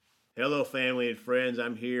Hello, family and friends.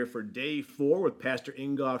 I'm here for day 4 with Pastor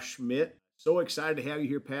Ingolf Schmidt. So excited to have you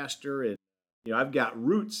here, Pastor. And I've got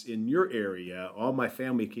roots in your area. All my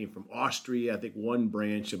family came from Austria. I think one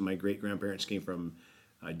branch of my great grandparents came from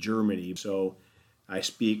Germany. So I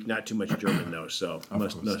speak not too much German though, so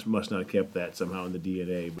must not have kept that somehow in the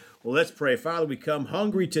DNA. Well, let's pray. Father, we come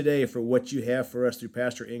hungry today for what you have for us through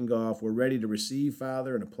Pastor Ingolf. We're ready to receive,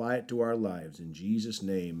 Father, and apply it to our lives. In Jesus'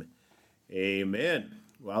 name, amen.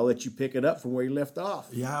 Well, I'll let you pick it up from where you left off.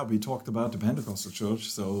 Yeah, we talked about the Pentecostal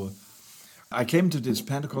church. So I came to this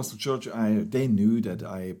Pentecostal church. They knew that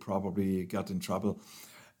I probably got in trouble.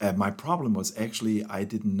 My problem was actually I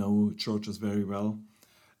didn't know churches very well.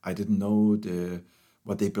 I didn't know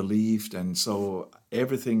what they believed. And so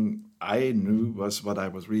everything I knew was what I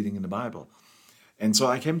was reading in the Bible. And so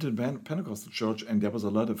I came to the Pentecostal church, and there was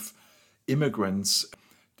a lot of immigrants.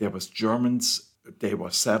 There was Germans. They were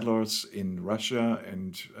settlers in Russia,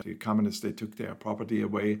 and the communists, they took their property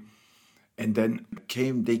away. And then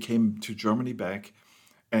they came to Germany back.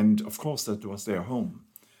 And of course, that was their home.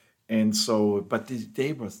 And so, but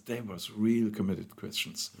they was real committed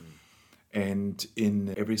Christians. And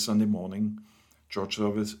in every Sunday morning, church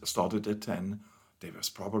service started at 10. They was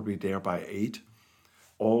probably there by 8,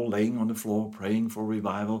 all laying on the floor, praying for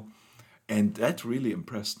revival. And that really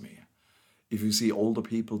impressed me. If you see older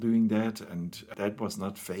people doing that, and that was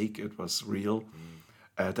not fake, it was real,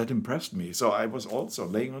 that impressed me. So I was also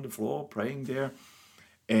laying on the floor, praying there.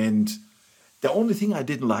 And the only thing I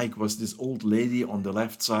didn't like was this old lady on the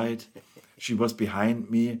left side. She was behind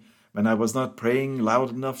me. When I was not praying loud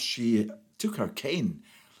enough, she took her cane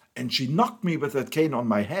and she knocked me with that cane on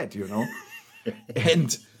my head,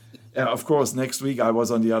 And of course, next week I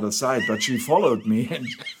was on the other side, but she followed me and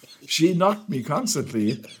she knocked me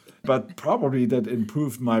constantly. But probably that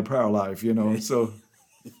improved my prayer life, So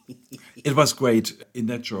it was great in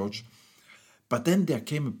that church. But then there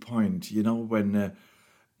came a point, when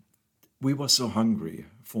we were so hungry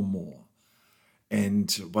for more.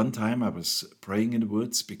 And one time I was praying in the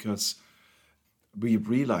woods because we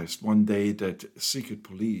realized one day that secret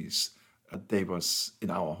police, they was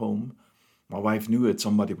in our home. My wife knew it,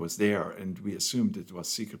 somebody was there, and we assumed it was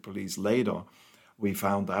secret police. Later, we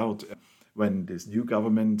found out when this new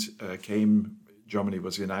government came, Germany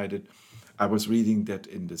was united. I was reading that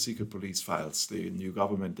in the secret police files, the new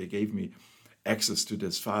government, they gave me access to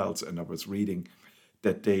these files, and I was reading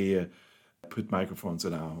that they put microphones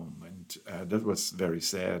in our home. And that was very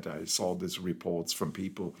sad. I saw these reports from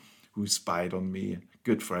people who spied on me,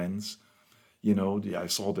 good friends. I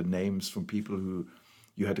saw the names from people who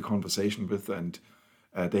you had a conversation with, and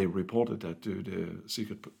they reported that to the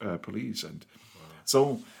secret police. And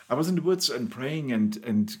so I was in the woods and praying,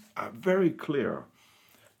 and very clear,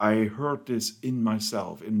 I heard this in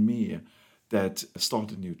myself, in me, that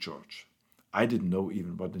start a new church. I didn't know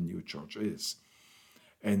even what a new church is.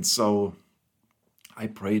 And so I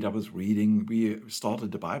prayed, I was reading. We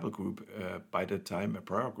started the Bible group by that time, a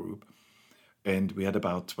prayer group, and we had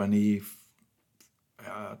about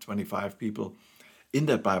 25 people in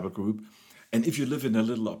that Bible group. And if you live in a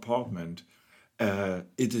little apartment,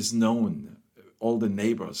 it is known, all the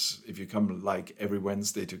neighbors, if you come like every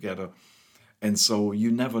Wednesday together. And so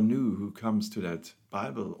you never knew who comes to that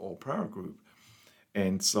Bible or prayer group.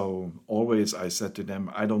 And so always I said to them,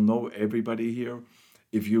 I don't know everybody here.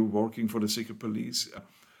 If you're working for the secret police,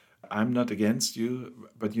 I'm not against you,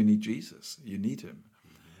 but you need Jesus. You need him.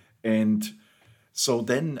 And so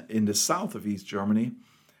then in the south of East Germany,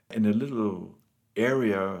 in a little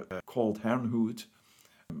area called Herrnhut,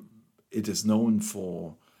 it is known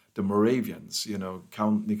for the Moravians.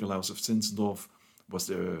 Count Nikolaus of Zinzendorf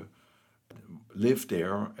lived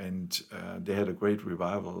there, and they had a great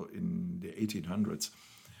revival in the 1800s.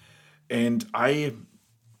 And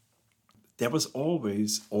there was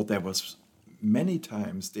many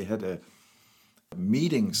times they had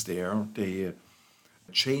meetings there. They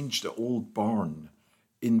changed the old barn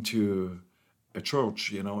into a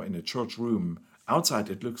church, in a church room. Outside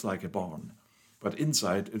it looks like a barn, but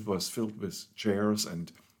inside it was filled with chairs,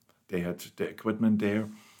 and they had the equipment there.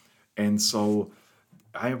 And so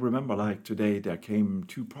I remember like today there came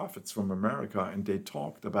 2 prophets from America, and they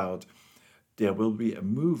talked about there will be a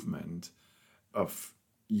movement of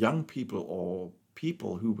young people or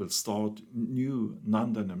people who will start new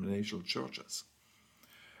non-denominational churches.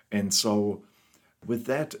 And so with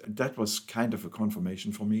that was kind of a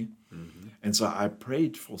confirmation for me. Mm-hmm. And so I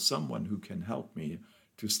prayed for someone who can help me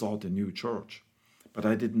to start a new church, but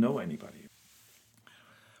I didn't know anybody.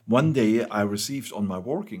 One day I received on my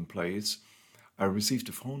working place, I received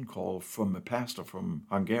a phone call from a pastor from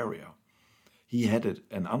Hungary. He had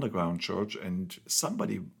an underground church, and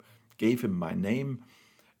somebody gave him my name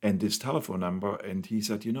and this telephone number, and he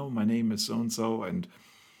said, my name is so-and-so, and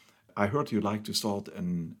I heard you like to start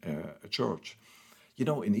a church.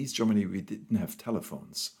 In East Germany, we didn't have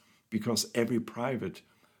telephones because every private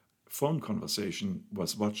phone conversation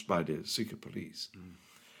was watched by the secret police.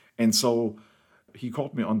 And so he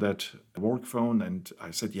called me on that work phone, and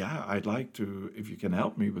I said, yeah, I'd like to, if you can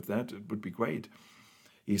help me with that, it would be great.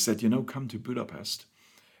 He said, come to Budapest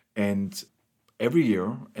and every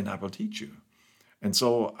year, and I will teach you. And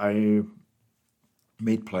so I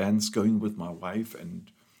made plans going with my wife,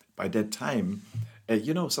 and by that time,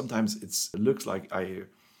 sometimes it looks like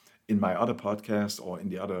in my other podcast or in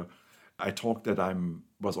the other, I talked that I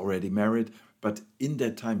was already married, but in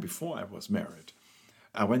that time before I was married,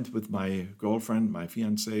 I went with my girlfriend, my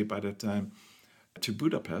fiancée by that time, to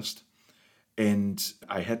Budapest, and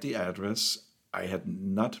I had the address. I had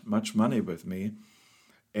not much money with me,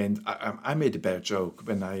 and I made a bad joke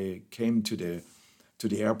when I came to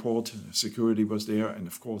the airport. Security was there, and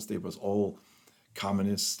of course they was all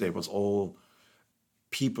communists. They was all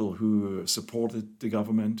people who supported the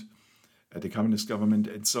government, the communist government,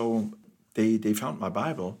 and so they found my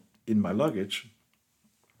Bible in my luggage,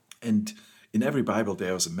 and in every Bible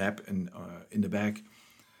there was a map in the back,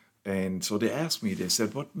 and so they asked me. They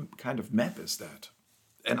said, "What kind of map is that?"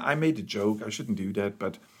 And I made a joke. I shouldn't do that,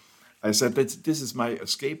 but I said, "This is my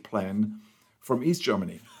escape plan from East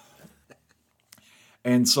Germany."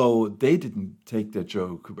 And so they didn't take that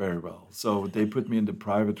joke very well. So they put me in the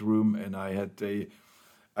private room, and I had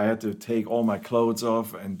to take all my clothes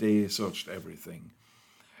off, and they searched everything.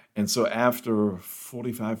 And so after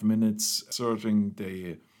 45 minutes searching,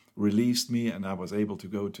 they released me, and I was able to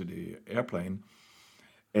go to the airplane.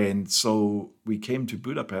 And so we came to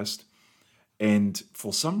Budapest, and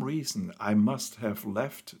for some reason, I must have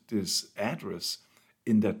left this address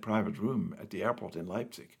in that private room at the airport in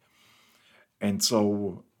Leipzig. And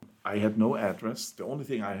so I had no address. The only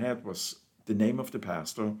thing I had was the name of the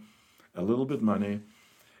pastor, a little bit money.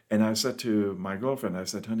 And I said to my girlfriend, I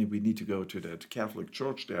said, "Honey, we need to go to that Catholic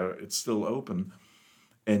church there. It's still open.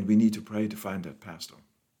 And we need to pray to find that pastor."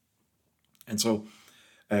 And so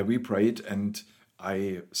we prayed, and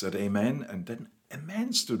I said, "Amen." And then a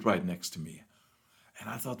man stood right next to me. And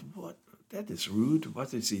I thought, what? That is rude.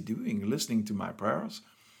 What is he doing, listening to my prayers?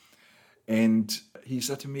 And he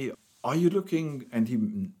said to me, "Are you looking?" And he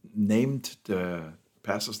named the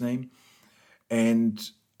pastor's name.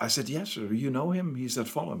 And I said, "Yes, sir. You know him?" He said,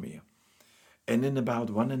 "Follow me." And in about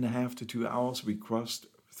 1.5 to 2 hours, we crossed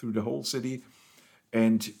through the whole city.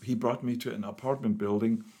 And he brought me to an apartment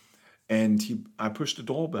building. And I pushed the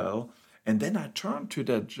doorbell. And then I turned to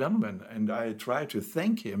that gentleman and I tried to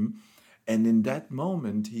thank him. And in that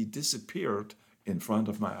moment, he disappeared in front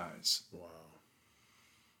of my eyes. Wow.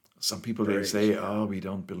 Some people, they say, "Oh, we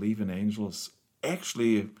don't believe in angels."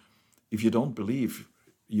 Actually, if you don't believe,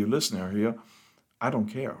 you listener here, I don't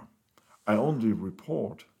care. I only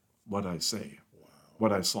report what I say,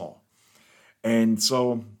 what I saw. And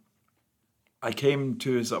so I came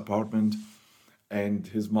to his apartment, and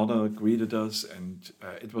his mother greeted us, and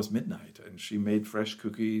it was midnight, and she made fresh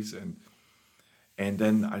cookies. And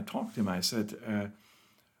then I talked to him. I said,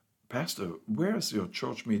 "Pastor, where is your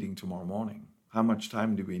church meeting tomorrow morning? How much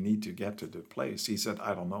time do we need to get to the place?" He said,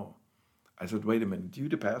 "I don't know." I said, "Wait a minute, you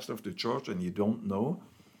the pastor of the church and you don't know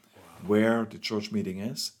where the church meeting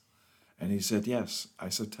is?" And he said, "Yes." I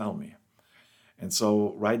said, "Tell me." And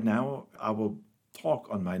so right now I will talk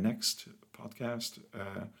on my next podcast.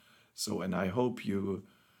 And I hope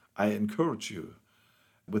I encourage you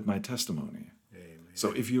with my testimony. Amen.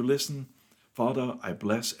 So if you listen, Father, I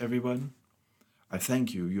bless everyone. I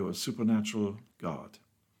thank you. You're a supernatural God.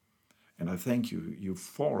 And I thank you. You're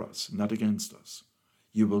for us, not against us.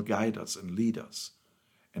 You will guide us and lead us.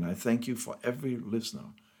 And I thank you for every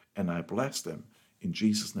listener. And I bless them in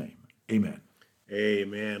Jesus' name. Amen.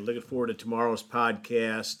 Amen. Looking forward to tomorrow's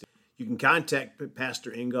podcast. You can contact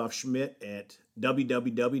Pastor Ingolf Schmidt at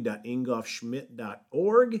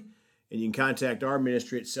www.ingolfschmidt.org. And you can contact our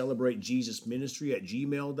ministry at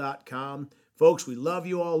celebratejesusministry@gmail.com. Folks, we love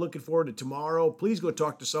you all. Looking forward to tomorrow. Please go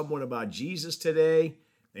talk to someone about Jesus today.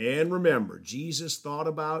 And remember, Jesus thought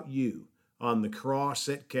about you on the cross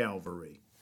at Calvary.